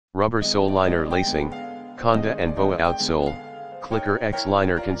Rubber sole liner lacing, Conda and BOA outsole, Clicker X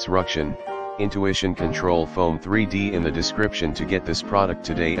liner construction, Intuition Control Foam 3D in the description to get this product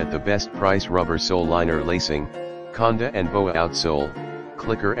today at the best price. Rubber sole liner lacing, Conda and BOA outsole,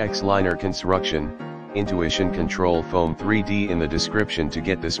 Clicker X liner construction, Intuition Control Foam 3D in the description to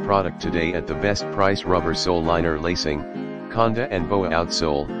get this product today at the best price. Rubber sole liner lacing, Conda and BOA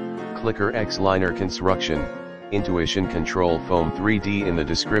outsole, Clicker X liner construction, Intuition Control Foam 3D in the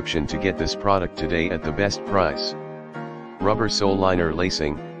description to get this product today at the best price. Rubber sole liner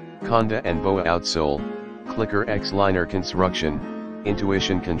lacing, Conda and BOA outsole, Clicker X liner construction,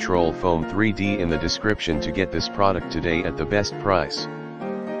 Intuition Control Foam 3D in the description to get this product today at the best price.